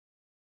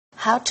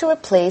How to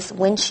replace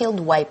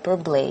windshield wiper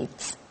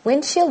blades.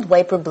 Windshield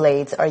wiper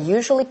blades are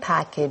usually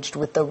packaged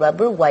with the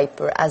rubber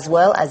wiper as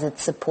well as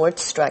its support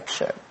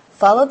structure.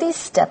 Follow these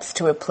steps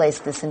to replace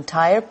this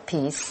entire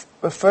piece,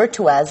 referred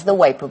to as the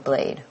wiper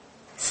blade.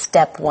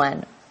 Step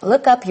 1.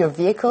 Look up your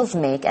vehicle's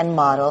make and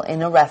model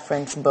in a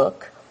reference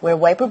book where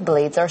wiper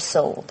blades are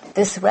sold.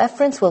 This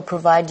reference will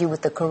provide you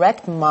with the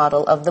correct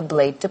model of the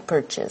blade to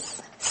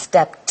purchase.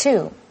 Step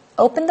 2.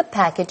 Open the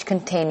package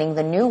containing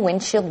the new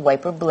windshield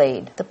wiper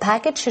blade. The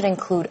package should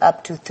include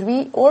up to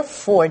 3 or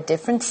 4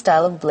 different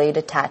style of blade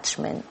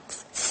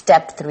attachments.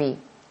 Step 3.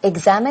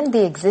 Examine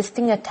the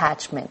existing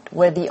attachment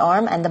where the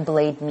arm and the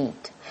blade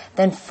meet.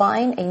 Then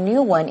find a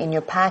new one in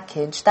your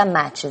package that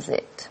matches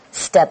it.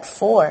 Step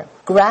 4.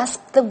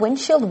 Grasp the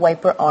windshield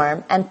wiper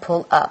arm and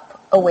pull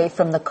up, away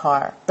from the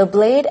car. The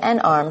blade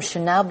and arm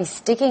should now be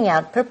sticking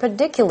out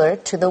perpendicular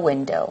to the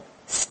window.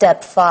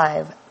 Step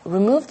 5.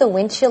 Remove the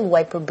windshield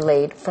wiper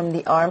blade from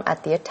the arm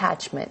at the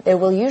attachment. There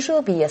will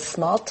usually be a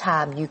small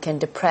tab you can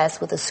depress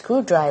with a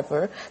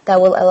screwdriver that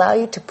will allow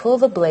you to pull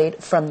the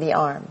blade from the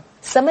arm.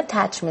 Some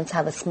attachments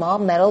have a small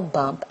metal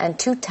bump and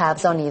 2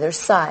 tabs on either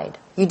side.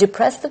 You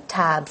depress the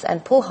tabs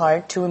and pull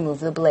hard to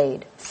remove the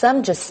blade.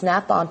 Some just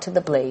snap onto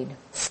the blade.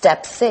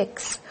 Step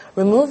 6.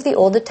 Remove the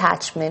old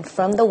attachment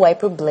from the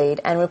wiper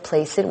blade and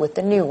replace it with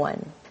the new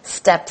one.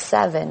 Step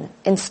 7.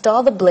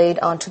 Install the blade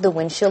onto the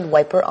windshield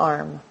wiper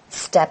arm.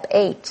 Step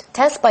 8.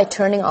 Test by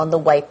turning on the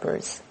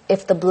wipers.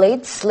 If the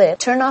blade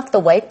slips, turn off the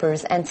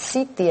wipers and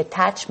seat the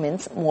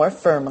attachments more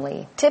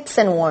firmly. Tips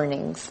and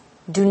warnings.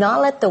 Do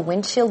not let the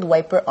windshield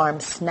wiper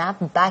arm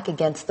snap back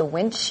against the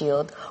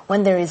windshield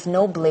when there is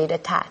no blade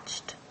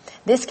attached.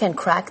 This can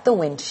crack the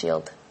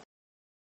windshield.